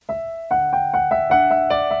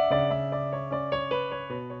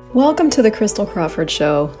Welcome to the Crystal Crawford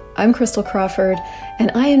Show. I'm Crystal Crawford,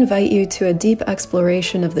 and I invite you to a deep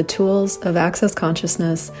exploration of the tools of Access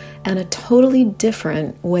Consciousness and a totally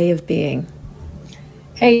different way of being.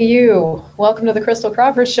 Hey you, welcome to the Crystal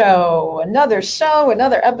Crawford Show, another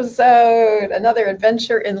episode, another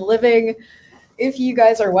adventure in living. If you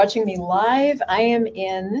guys are watching me live, I am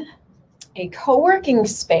in a co-working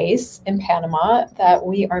space in Panama that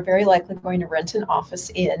we are very likely going to rent an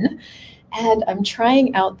office in. And I'm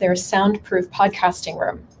trying out their soundproof podcasting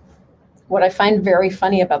room. What I find very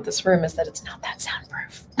funny about this room is that it's not that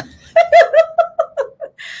soundproof.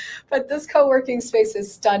 But this co-working space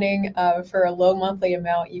is stunning. For a low monthly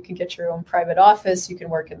amount, you can get your own private office. You can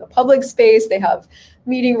work in the public space. They have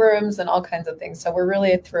meeting rooms and all kinds of things. So we're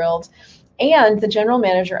really thrilled. And the general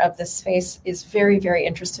manager of this space is very, very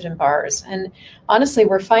interested in bars. And honestly,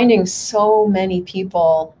 we're finding so many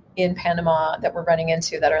people in Panama that we're running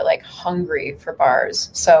into that are like hungry for bars.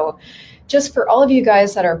 So just for all of you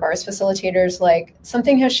guys that are bars facilitators, like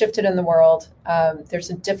something has shifted in the world. There's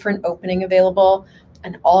a different opening available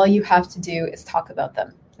and all you have to do is talk about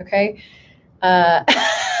them. Okay.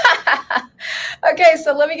 Okay.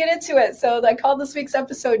 So let me get into it. So I called this week's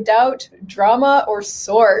episode Doubt, Drama, or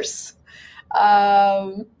Source.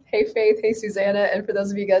 Hey, Faith. Hey, Susanna. And for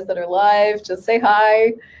those of you guys that are live, just say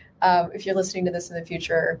hi. If you're listening to this in the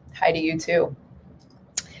future, hi to you too.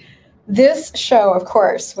 This show, of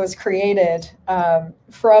course, was created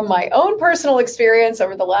from my own personal experience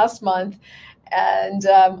over the last month. And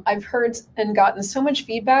I've heard and gotten so much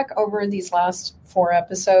feedback over these last 4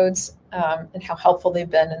 episodes and how helpful they've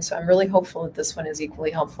been. And so I'm really hopeful that this one is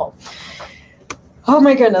equally helpful. Oh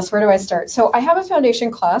my goodness, where do I start? So I have a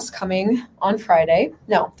foundation class coming on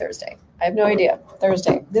Thursday. I have no idea.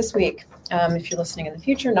 Thursday, this week. If you're listening in the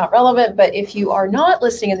future, not relevant. But if you are not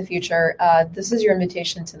listening in the future, this is your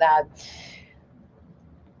invitation to that.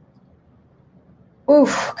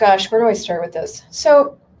 Oof, gosh, where do I start with this?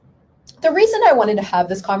 So the reason I wanted to have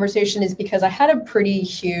this conversation is because I had a pretty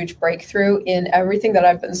huge breakthrough in everything that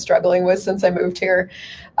I've been struggling with since I moved here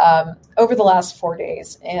over the last 4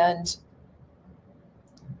 days. And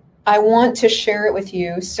I want to share it with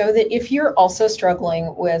you so that if you're also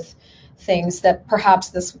struggling with things that perhaps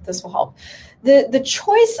this will help. The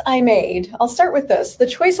choice I made, I'll start with this. The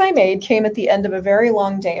choice I made came at the end of a very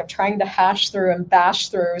long day of trying to hash through and bash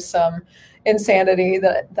through some insanity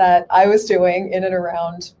that I was doing in and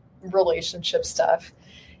around relationship stuff.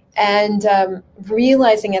 And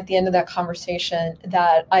realizing at the end of that conversation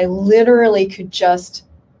that I literally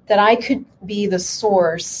I could be the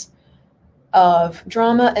source of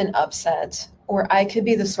drama and upset, or I could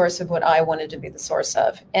be the source of what I wanted to be the source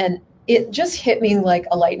of. And it just hit me like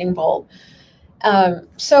a lightning bolt.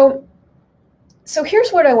 So here's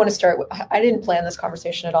what I want to start with. I didn't plan this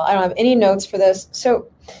conversation at all. I don't have any notes for this. So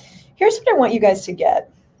here's what I want you guys to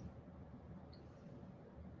get.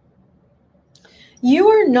 You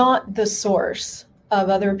are not the source of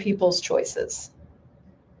other people's choices,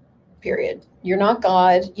 period. You're not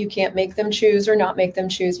God. You can't make them choose or not make them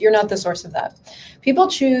choose. You're not the source of that. People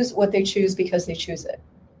choose what they choose because they choose it.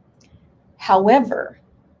 However,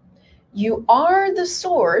 you are the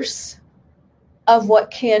source of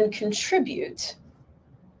what can contribute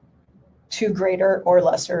to greater or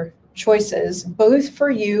lesser choices, both for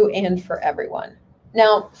you and for everyone.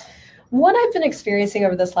 Now, what I've been experiencing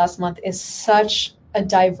over this last month is such a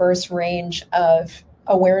diverse range of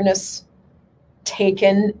awareness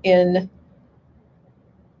taken in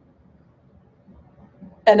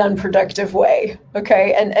an unproductive way.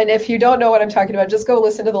 Okay. And if you don't know what I'm talking about, just go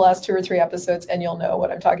listen to the last 2 or 3 episodes and you'll know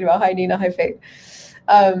what I'm talking about. Hi, Nina. Hi, Faith.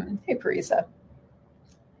 Hey, Parisa.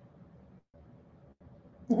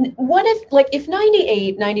 What if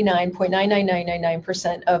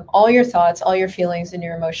 99.99999% of all your thoughts, all your feelings and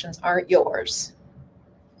your emotions aren't yours,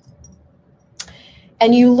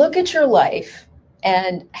 and you look at your life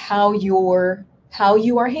and how you are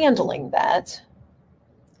handling that,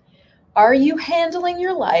 are you handling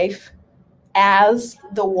your life as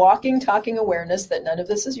the walking, talking awareness that none of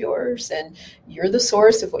this is yours and you're the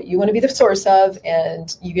source of what you want to be the source of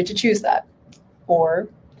and you get to choose that? Or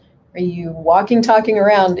are you walking, talking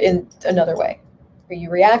around in another way? Are you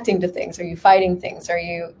reacting to things? Are you fighting things? Are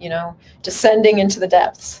you, descending into the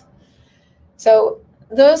depths? So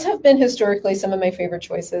those have been historically some of my favorite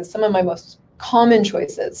choices, some of my most common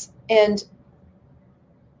choices. And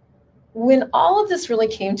when all of this really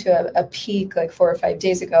came to a peak like 4 or 5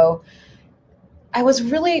 days ago, it was a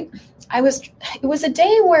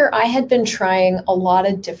day where I had been trying a lot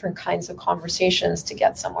of different kinds of conversations to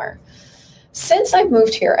get somewhere. Since I've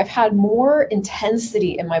moved here, I've had more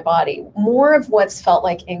intensity in my body, more of what's felt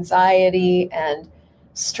like anxiety and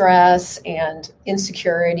stress and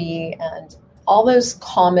insecurity and all those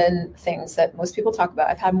common things that most people talk about.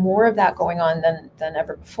 I've had more of that going on than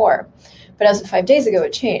ever before. But as of 5 days ago,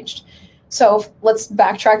 it changed. So let's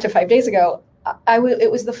backtrack to 5 days ago.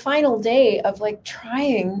 It was the final day of like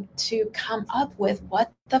trying to come up with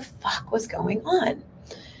what the fuck was going on.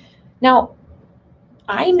 Now,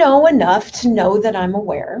 I know enough to know that I'm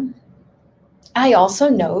aware. I also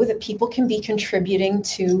know that people can be contributing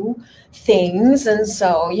to things. And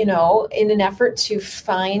so, in an effort to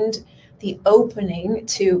find the opening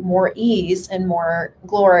to more ease and more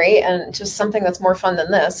glory and just something that's more fun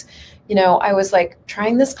than this, I was like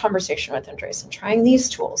trying this conversation with Andres and trying these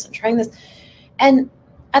tools and trying this. And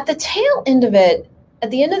at the tail end of it,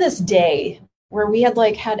 at the end of this day, where we had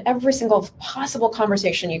had every single possible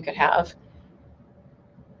conversation you could have,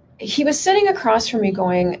 he was sitting across from me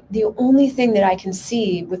going, the only thing that I can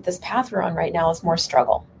see with this path we're on right now is more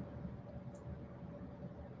struggle.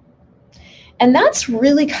 And that's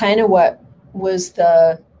really kind of what was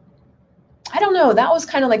that was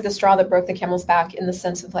kind of like the straw that broke the camel's back, in the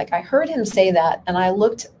sense of I heard him say that, and I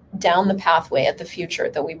looked down the pathway at the future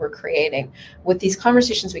that we were creating with these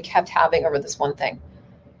conversations we kept having over this one thing.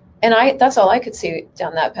 And that's all I could see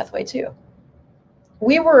down that pathway too.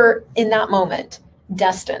 We were in that moment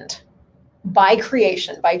destined by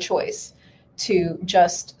creation, by choice, to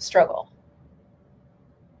just struggle.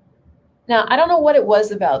 Now, I don't know what it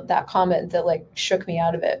was about that comment that shook me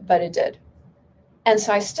out of it, but it did. And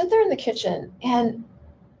so I stood there in the kitchen, and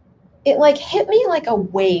it hit me like a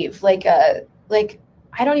wave,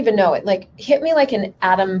 I don't even know, it hit me like an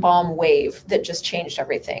atom bomb wave that just changed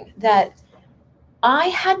everything. That I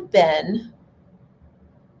had been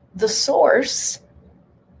the source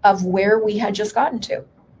of where we had just gotten to.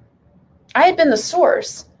 I had been the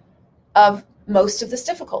source of most of this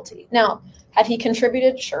difficulty. Now, had he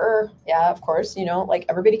contributed? Sure. Yeah, of course.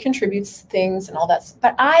 Everybody contributes things and all that.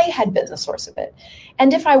 But I had been the source of it.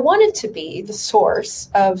 And if I wanted to be the source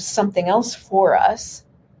of something else for us,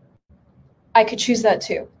 I could choose that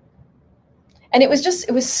too. And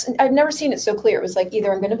I've never seen it so clear. It was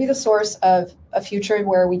either I'm going to be the source of a future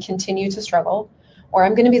where we continue to struggle, or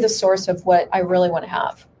I'm going to be the source of what I really want to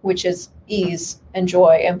have, which is ease and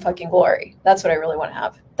joy and fucking glory. That's what I really want to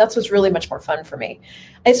have. That's what's really much more fun for me.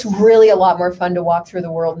 It's really a lot more fun to walk through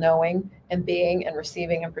the world knowing and being and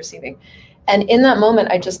receiving and perceiving. And in that moment,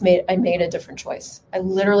 I made a different choice. I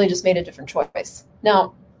literally just made a different choice.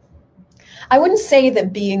 Now, I wouldn't say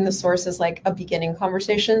that being the source is a beginning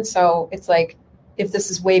conversation. So it's if this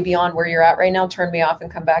is way beyond where you're at right now, turn me off and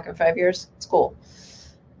come back in 5 years. It's cool.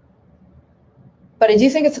 But I do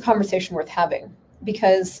think it's a conversation worth having,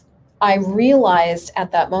 because I realized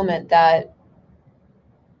at that moment that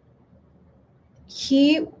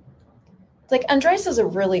Andres is a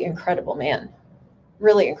really incredible man,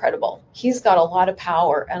 really incredible. He's got a lot of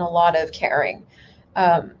power and a lot of caring.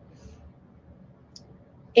 And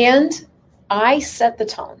I set the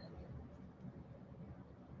tone.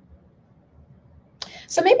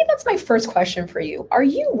 So maybe that's my first question for you. Are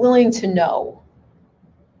you willing to know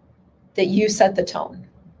that you set the tone?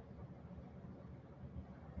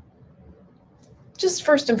 Just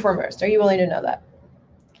first and foremost, are you willing to know that?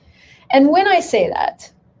 And when I say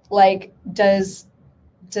that, does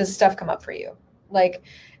stuff come up for you?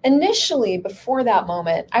 Initially, before that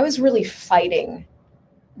moment, I was really fighting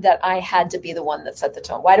that I had to be the one that set the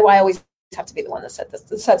tone. Why do I always have to be the one that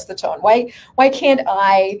sets the tone? Why can't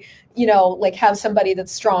I, have somebody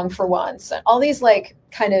that's strong for once? And all these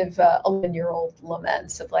kind of 11-year-old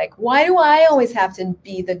laments of why do I always have to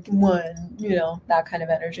be the one, that kind of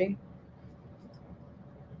energy.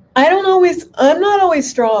 I'm not always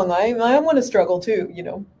strong. I want to struggle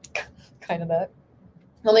too, kind of that.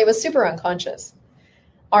 Well, it was super unconscious.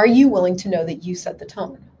 Are you willing to know that you set the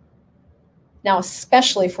tone? Now,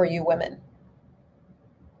 especially for you women.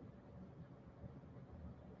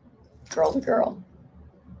 Girl to girl.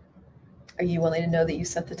 Are you willing to know that you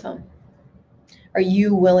set the tone? Are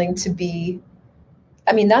you willing to be,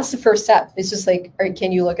 that's the first step. It's just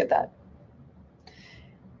can you look at that?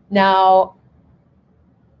 Now,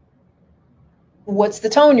 what's the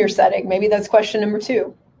tone you're setting? Maybe that's question number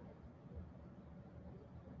 2.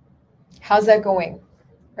 How's that going?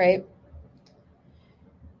 Right?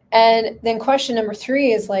 And then question number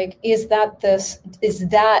 3 is is that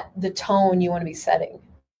the tone you want to be setting?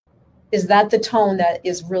 Is that the tone that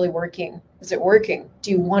is really working? Is it working?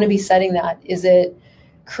 Do you want to be setting that? Is it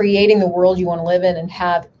creating the world you want to live in and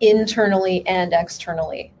have internally and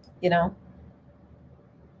externally,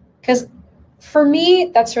 Because for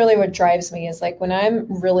me, that's really what drives me, is when I'm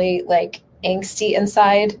really angsty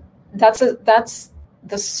inside, that's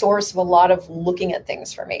the source of a lot of looking at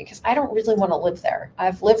things for me, because I don't really want to live there.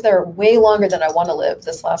 I've lived there way longer than I want to live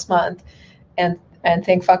this last month. And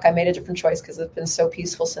thank fuck I made a different choice, because it's been so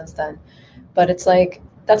peaceful since then. But it's like,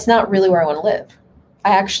 that's not really where I want to live.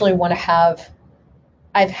 I actually want to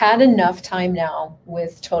I've had enough time now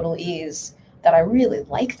with total ease that I really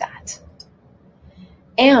like that.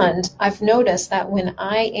 And I've noticed that when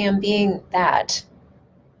I am being that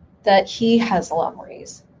he has a lot more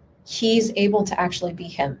ease. He's able to actually be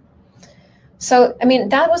him. So, I mean,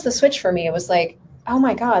 that was the switch for me. It was like, oh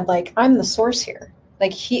my God, like I'm the source here.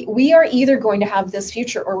 Like we are either going to have this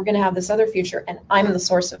future or we're going to have this other future, and I'm the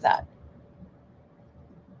source of that.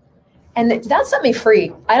 And that set me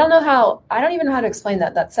free. I don't even know how to explain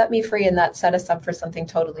that. That set me free, and that set us up for something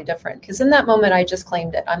totally different. Because in that moment, I just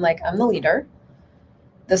claimed it. I'm like, I'm the leader.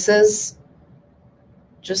 This is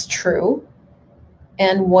just true.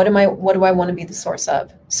 And what do I want to be the source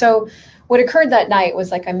of? So what occurred that night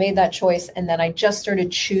was like, I made that choice, and then I just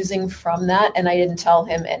started choosing from that, and I didn't tell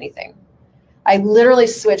him anything. I literally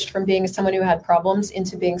switched from being someone who had problems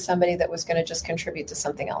into being somebody that was going to just contribute to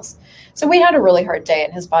something else. So we had a really hard day,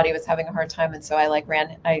 and his body was having a hard time. And so I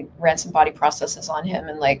ran some body processes on him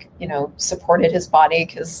and supported his body,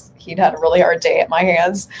 because he'd had a really hard day at my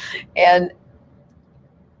hands. And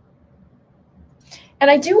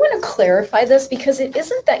I do want to clarify this, because it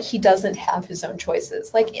isn't that he doesn't have his own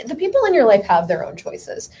choices. Like, the people in your life have their own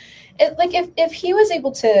choices. If he was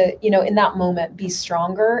able to, in that moment be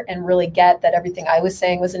stronger and really get that everything I was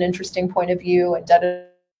saying was an interesting point of view and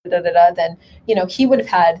then, he would have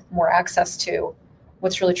had more access to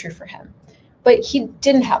what's really true for him. But he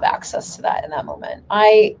didn't have access to that in that moment.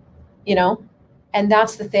 And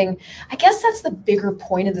that's the thing. I guess that's the bigger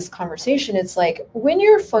point of this conversation. It's like, when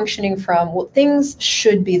you're functioning from, well, things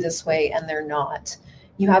should be this way and they're not,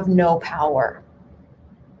 you have no power.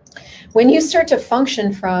 When you start to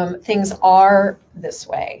function from, things are this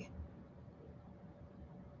way,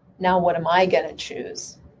 now what am I going to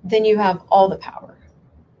choose? Then you have all the power.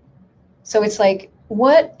 So it's like,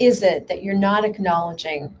 what is it that you're not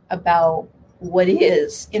acknowledging about what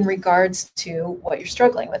is in regards to what you're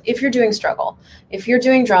struggling with? If you're doing struggle, if you're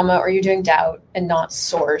doing drama, or you're doing doubt and not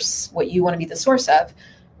source, what you want to be the source of,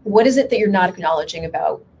 what is it that you're not acknowledging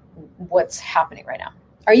about what's happening right now?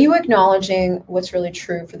 Are you acknowledging what's really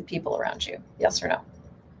true for the people around you? Yes or no?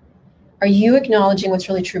 Are you acknowledging what's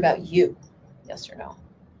really true about you? Yes or no?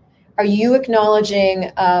 Are you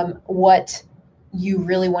acknowledging what you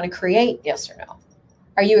really want to create? Yes or no?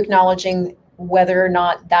 Are you acknowledging whether or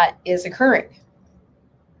not that is occurring?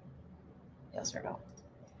 Yes or no?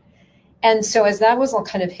 And so as that was all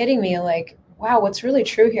kind of hitting me, like, wow, what's really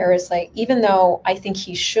true here is, like, even though I think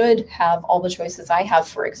he should have all the choices I have,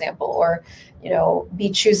 for example, or,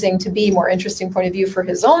 be choosing to be more interesting point of view for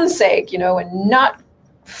his own sake, and not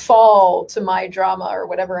fall to my drama or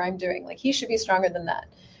whatever I'm doing, like, he should be stronger than that.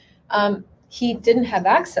 He didn't have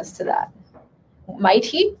access to that. Might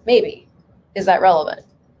he? Maybe. Is that relevant?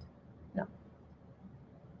 No.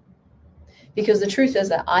 Because the truth is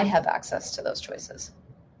that I have access to those choices.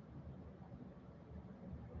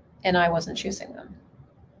 And I wasn't choosing them.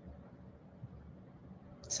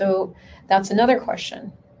 So that's another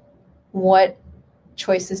question. What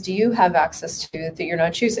choices do you have access to that you're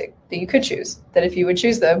not choosing, that you could choose, that if you would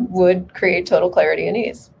choose them would create total clarity and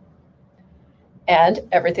ease? And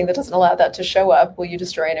everything that doesn't allow that to show up, will you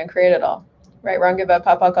destroy and uncreate it all? Right, wrong, give up,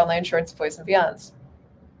 pop, online, shorts, boys, and beyonds.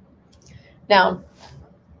 Now,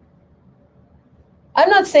 I'm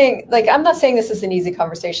not saying this is an easy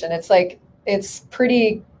conversation. It's like, it's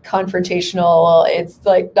pretty confrontational. It's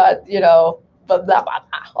like, not, blah, blah, blah,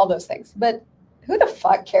 all those things. But who the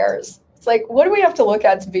fuck cares? It's like, what do we have to look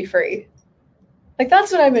at to be free? Like,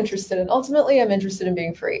 that's what I'm interested in. Ultimately, I'm interested in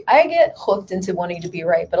being free. I get hooked into wanting to be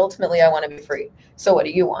right, but ultimately I want to be free. So what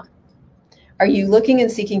do you want? Are you looking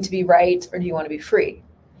and seeking to be right, or do you want to be free?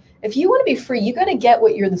 If you want to be free, you got to get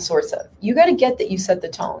what you're the source of. You got to get that you set the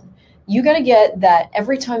tone. You got to get that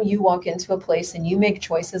every time you walk into a place and you make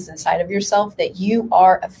choices inside of yourself, that you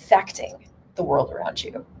are affecting the world around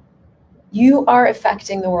you. You are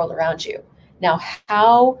affecting the world around you. Now,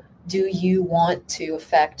 how do you want to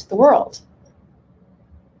affect the world?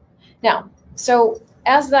 Now, so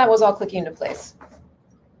as that was all clicking into place,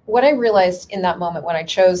 what I realized in that moment when I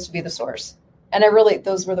chose to be the source, and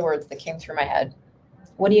those were the words that came through my head.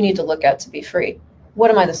 What do you need to look at to be free? What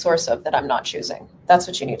am I the source of that I'm not choosing? That's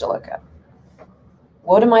what you need to look at.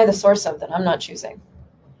 What am I the source of that I'm not choosing?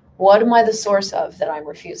 What am I the source of that I'm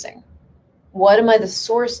refusing? What am I the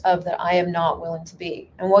source of that I am not willing to be?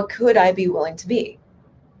 And what could I be willing to be?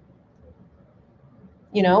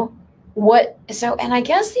 And I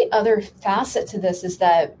guess the other facet to this is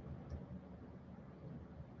that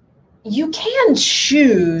you can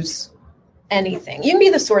choose anything. You can be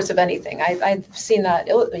the source of anything. I've seen that,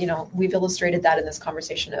 we've illustrated that in this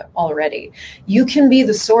conversation already. You can be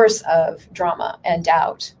the source of drama and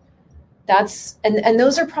doubt. And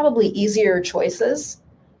those are probably easier choices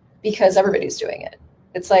because everybody's doing it.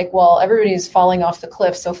 It's like, well, everybody's falling off the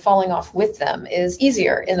cliff, so falling off with them is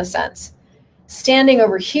easier in a sense. Standing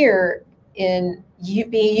over here in you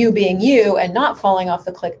being you and not falling off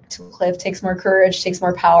the cliff takes more courage, takes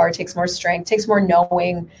more power, takes more strength, takes more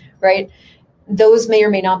knowing, right? Those may or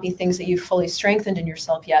may not be things that you've fully strengthened in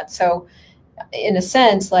yourself yet. So in a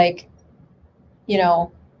sense, like, you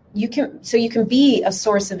can be a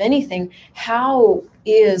source of anything. How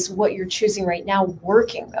is what you're choosing right now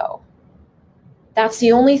working though? That's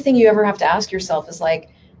the only thing you ever have to ask yourself is like,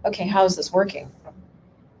 okay, how is this working?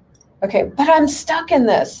 Okay, but I'm stuck in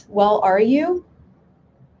this. Well, are you?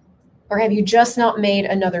 Or have you just not made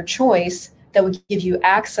another choice that would give you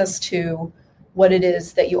access to what it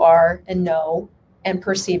is that you are and know and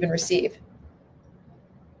perceive and receive?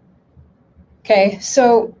 Okay,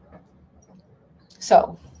 so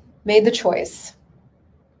made the choice.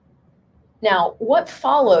 Now, what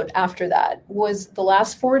followed after that was the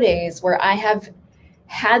last 4 days where I have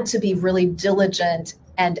had to be really diligent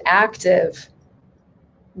and active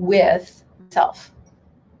with myself.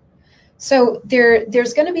 So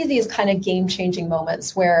there's going to be these kind of game-changing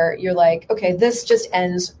moments where you're like, okay, this just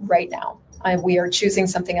ends right now. We are choosing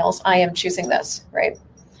something else. I am choosing this, right?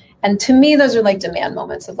 And to me, those are like demand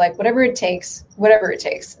moments of like, whatever it takes,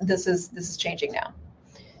 this is changing now.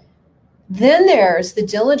 Then there's the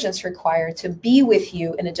diligence required to be with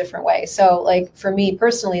you in a different way. So like for me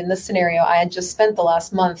personally, in this scenario, I had just spent the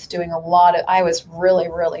last month doing I was really,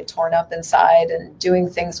 really torn up inside and doing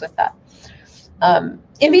things with that.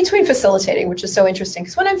 In between facilitating, which is so interesting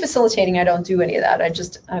because when I'm facilitating, I don't do any of that.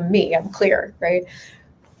 I'm me, I'm clear, right?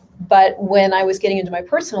 But when I was getting into my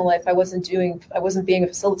personal life, I wasn't being a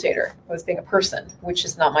facilitator. I was being a person, which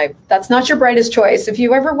is that's not your brightest choice. If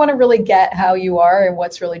you ever want to really get how you are and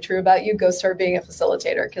what's really true about you, go start being a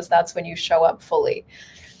facilitator because that's when you show up fully.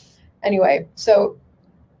 Anyway, so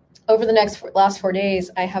over the last 4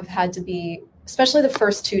 days, I have had to be, especially the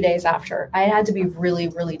first 2 days after, I had to be really,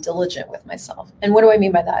 really diligent with myself. And what do I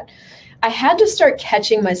mean by that? I had to start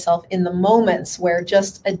catching myself in the moments where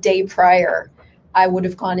just a day prior, I would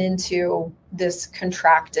have gone into this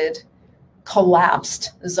contracted,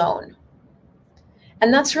 collapsed zone.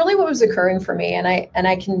 And that's really what was occurring for me. And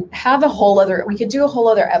I can have we could do a whole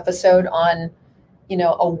other episode on,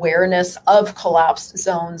 awareness of collapsed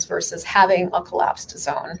zones versus having a collapsed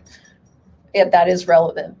zone. That is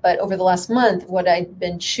relevant. But over the last month, what I'd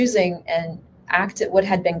been choosing and what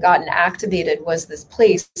had been gotten activated was this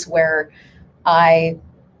place where I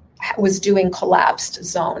was doing collapsed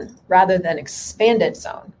zone rather than expanded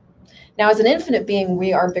zone. Now, as an infinite being,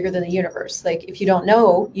 we are bigger than the universe. Like if you don't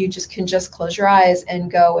know, you can just close your eyes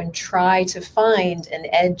and go and try to find an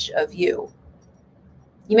edge of you.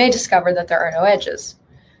 You may discover that there are no edges.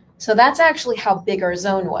 So that's actually how big our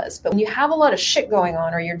zone was. But when you have a lot of shit going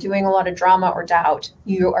on or you're doing a lot of drama or doubt,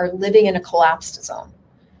 you are living in a collapsed zone.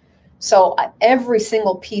 So every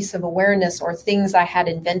single piece of awareness or things I had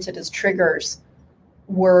invented as triggers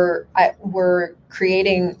were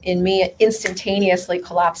creating in me instantaneously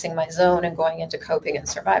collapsing my zone and going into coping and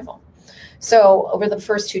survival. So over the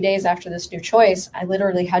first 2 days after this new choice, I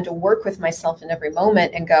literally had to work with myself in every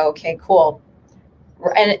moment and go, okay, cool.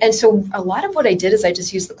 And so a lot of what I did is I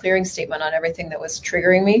just used the clearing statement on everything that was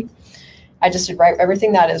triggering me. I just did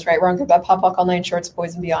everything that is right, wrong, good, bad, POD, POC, all nine shorts,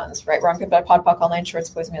 boys and beyonds. Right, wrong, good, bad, POD, POC, all nine shorts,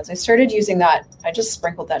 boys and beyonds. I started using that. I just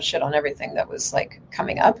sprinkled that shit on everything that was like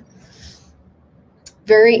coming up.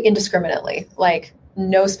 Very indiscriminately, like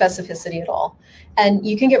no specificity at all. And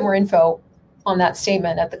you can get more info on that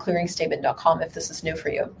statement at theclearingstatement.com if this is new for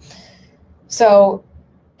you. So,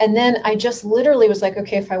 and then I just literally was like,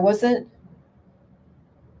 okay,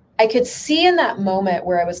 I could see in that moment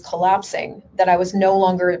where I was collapsing that I was no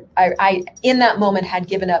longer, I in that moment had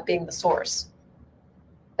given up being the source.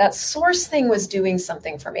 That source thing was doing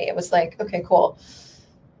something for me. It was like, okay, cool.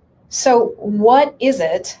 So what is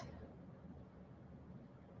it?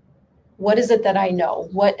 What is it that I know?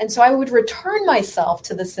 And so I would return myself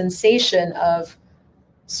to the sensation of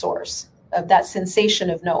source, of that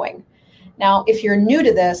sensation of knowing. Now, if you're new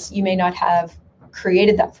to this, you may not have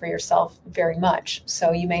created that for yourself very much.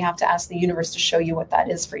 So you may have to ask the universe to show you what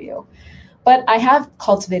that is for you. But I have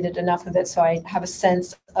cultivated enough of it so I have a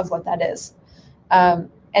sense of what that is. And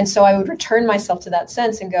so I would return myself to that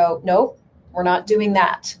sense and go, nope, we're not doing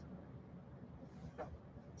that.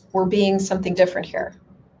 we're being something different here.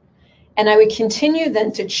 And I would continue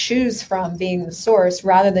then to choose from being the source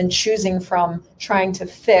rather than choosing from trying to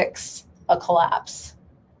fix a collapse.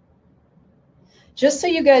 Just so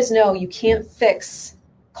you guys know, you can't fix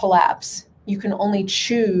collapse. You can only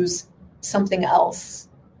choose something else.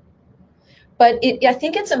 But I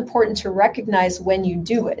think it's important to recognize when you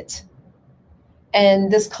do it.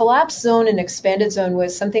 And this collapse zone and expanded zone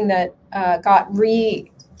was something that got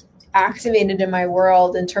reactivated in my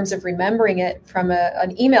world in terms of remembering it from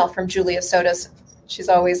an email from Julia Sotis. She's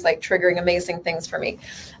always like triggering amazing things for me.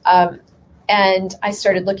 And I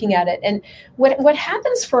started looking at it. And what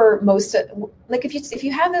happens for most, like if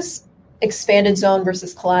you have this expanded zone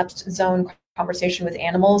versus collapsed zone conversation with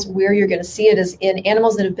animals, where you're going to see it is in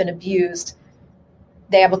animals that have been abused,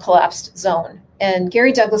 they have a collapsed zone. And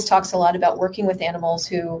Gary Douglas talks a lot about working with animals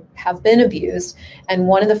who have been abused. And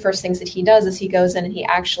one of the first things that he does is he goes in and he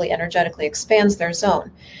actually energetically expands their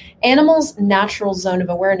zone. Animals' natural zone of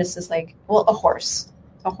awareness is like, well, a horse.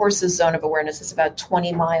 A horse's zone of awareness is about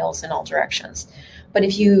 20 miles in all directions. But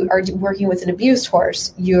if you are working with an abused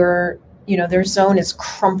horse, their zone is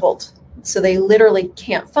crumpled. So they literally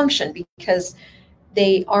can't function because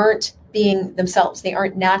they aren't being themselves. They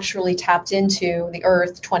aren't naturally tapped into the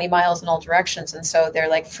earth 20 miles in all directions. And so they're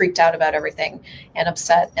like freaked out about everything and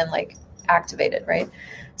upset and like activated, right?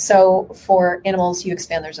 So for animals, you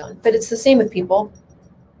expand their zone. But it's the same with people.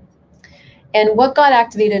 And what got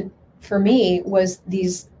activated for me was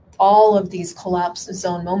all of these collapse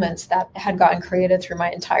zone moments that had gotten created through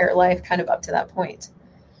my entire life, kind of up to that point.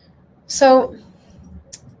 So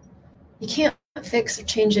you can't fix or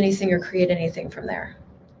change anything or create anything from there.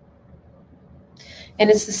 And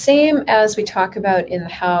it's the same as we talk about in the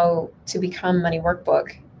How to Become Money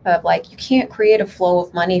workbook of like, you can't create a flow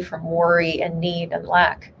of money from worry and need and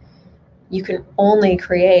lack. You can only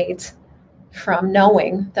create from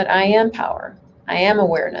knowing that I am power. I am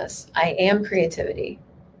awareness. I am creativity.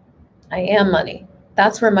 I am money.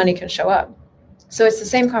 That's where money can show up. So it's the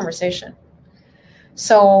same conversation.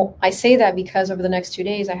 So I say that because over the next 2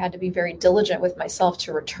 days, I had to be very diligent with myself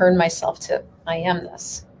to return myself to, I am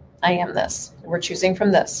this. I am this. We're choosing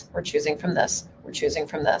from this. We're choosing from this. We're choosing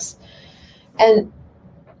from this. And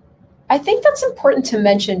I think that's important to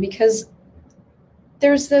mention because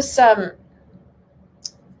there's this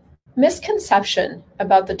misconception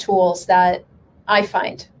about the tools that I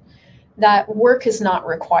find that work is not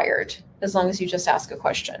required as long as you just ask a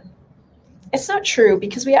question. It's not true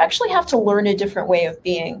because we actually have to learn a different way of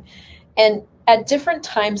being. And at different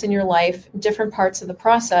times in your life, different parts of the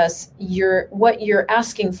process, what you're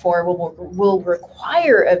asking for will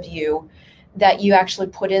require of you that you actually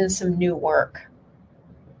put in some new work.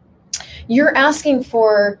 You're asking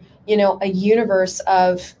for, a universe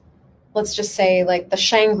of, let's just say, like the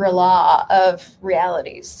Shangri-La of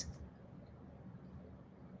realities.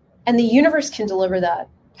 And the universe can deliver that,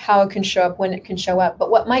 how it can show up, when it can show up.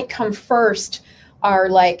 But what might come first are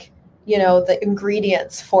like, the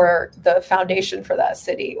ingredients for the foundation for that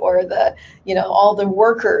city, or the, all the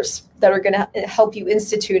workers that are going to help you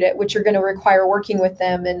institute it, which are going to require working with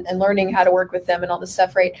them and learning how to work with them and all this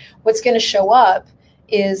stuff, right? What's going to show up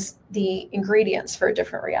is the ingredients for a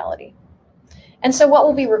different reality. And so what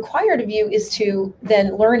will be required of you is to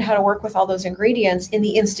then learn how to work with all those ingredients in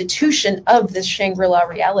the institution of this Shangri-La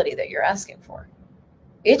reality that you're asking for.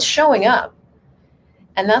 It's showing up.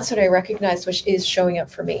 And that's what I recognize, which is showing up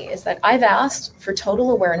for me, is that I've asked for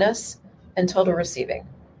total awareness and total receiving.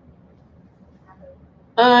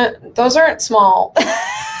 Those aren't small.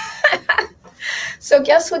 So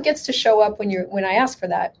guess what gets to show up when I ask for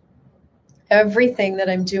that? Everything that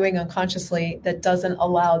I'm doing unconsciously that doesn't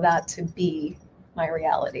allow that to be my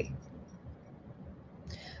reality.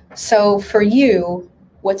 So for you,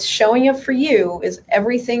 what's showing up for you is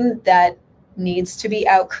everything that needs to be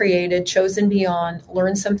out-created, chosen beyond,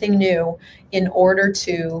 learn something new in order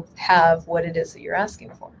to have what it is that you're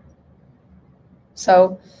asking for.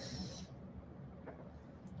 So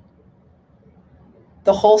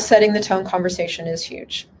the whole setting the tone conversation is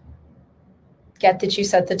huge. Get that you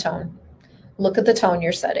set the tone. Look at the tone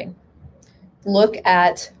you're setting. Look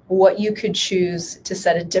at what you could choose to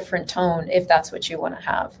set a different tone if that's what you want to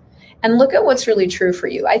have. And look at what's really true for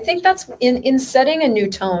you. I think that's in setting a new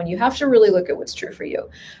tone, you have to really look at what's true for you.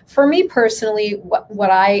 For me personally, what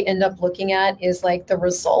I end up looking at is like the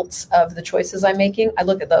results of the choices I'm making. I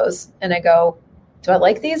look at those and I go, do I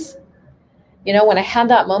like these? When I had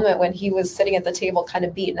that moment when he was sitting at the table kind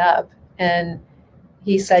of beaten up and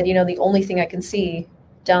he said, the only thing I can see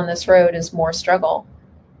down this road is more struggle.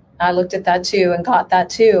 I looked at that too and got that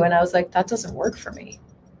too. And I was like, that doesn't work for me.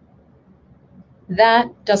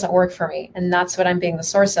 That doesn't work for me. And that's what I'm being the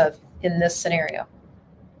source of in this scenario.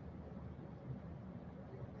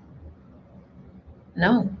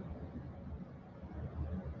 No.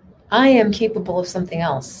 I am capable of something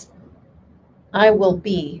else. I will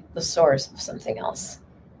be the source of something else,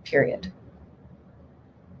 period.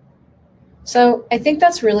 So I think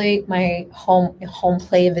that's really my home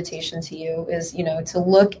play invitation to you is, to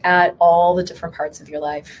look at all the different parts of your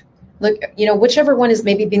life. Look, whichever one is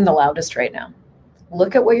maybe being the loudest right now.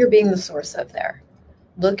 Look at what you're being the source of there.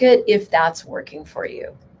 Look at if that's working for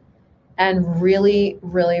you. And really,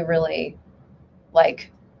 really, really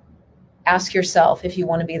ask yourself if you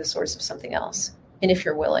want to be the source of something else and if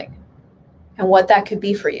you're willing and what that could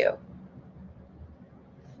be for you.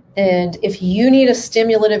 And if you need a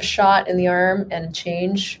stimulative shot in the arm and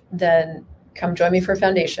change, then come join me for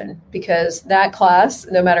Foundation, because that class,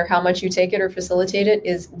 no matter how much you take it or facilitate it,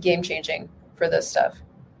 is game changing for this stuff.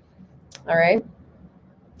 All right.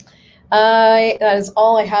 That is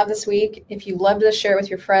all I have this week. If you love this, share it with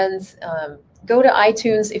your friends. Go to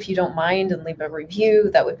iTunes if you don't mind and leave a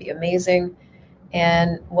review. That would be amazing.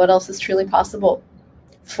 And what else is truly possible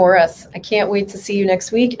for us? I can't wait to see you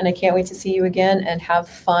next week, and I can't wait to see you again and have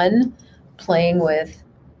fun playing with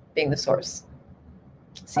being the source.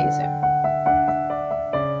 See you soon.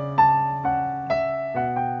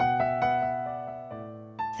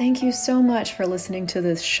 Thank you so much for listening to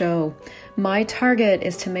this show. My target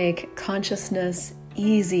is to make consciousness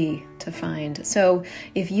easy to find. So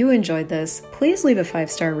if you enjoyed this, please leave a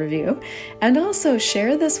 5-star review, and also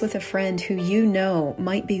share this with a friend who you know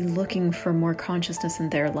might be looking for more consciousness in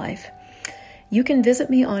their life. You can visit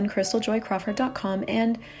me on crystaljoycrawford.com,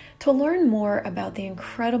 and to learn more about the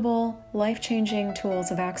incredible life-changing tools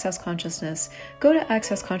of Access Consciousness, go to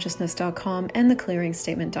accessconsciousness.com and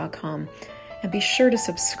theclearingstatement.com. And be sure to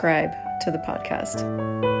subscribe to the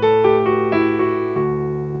podcast.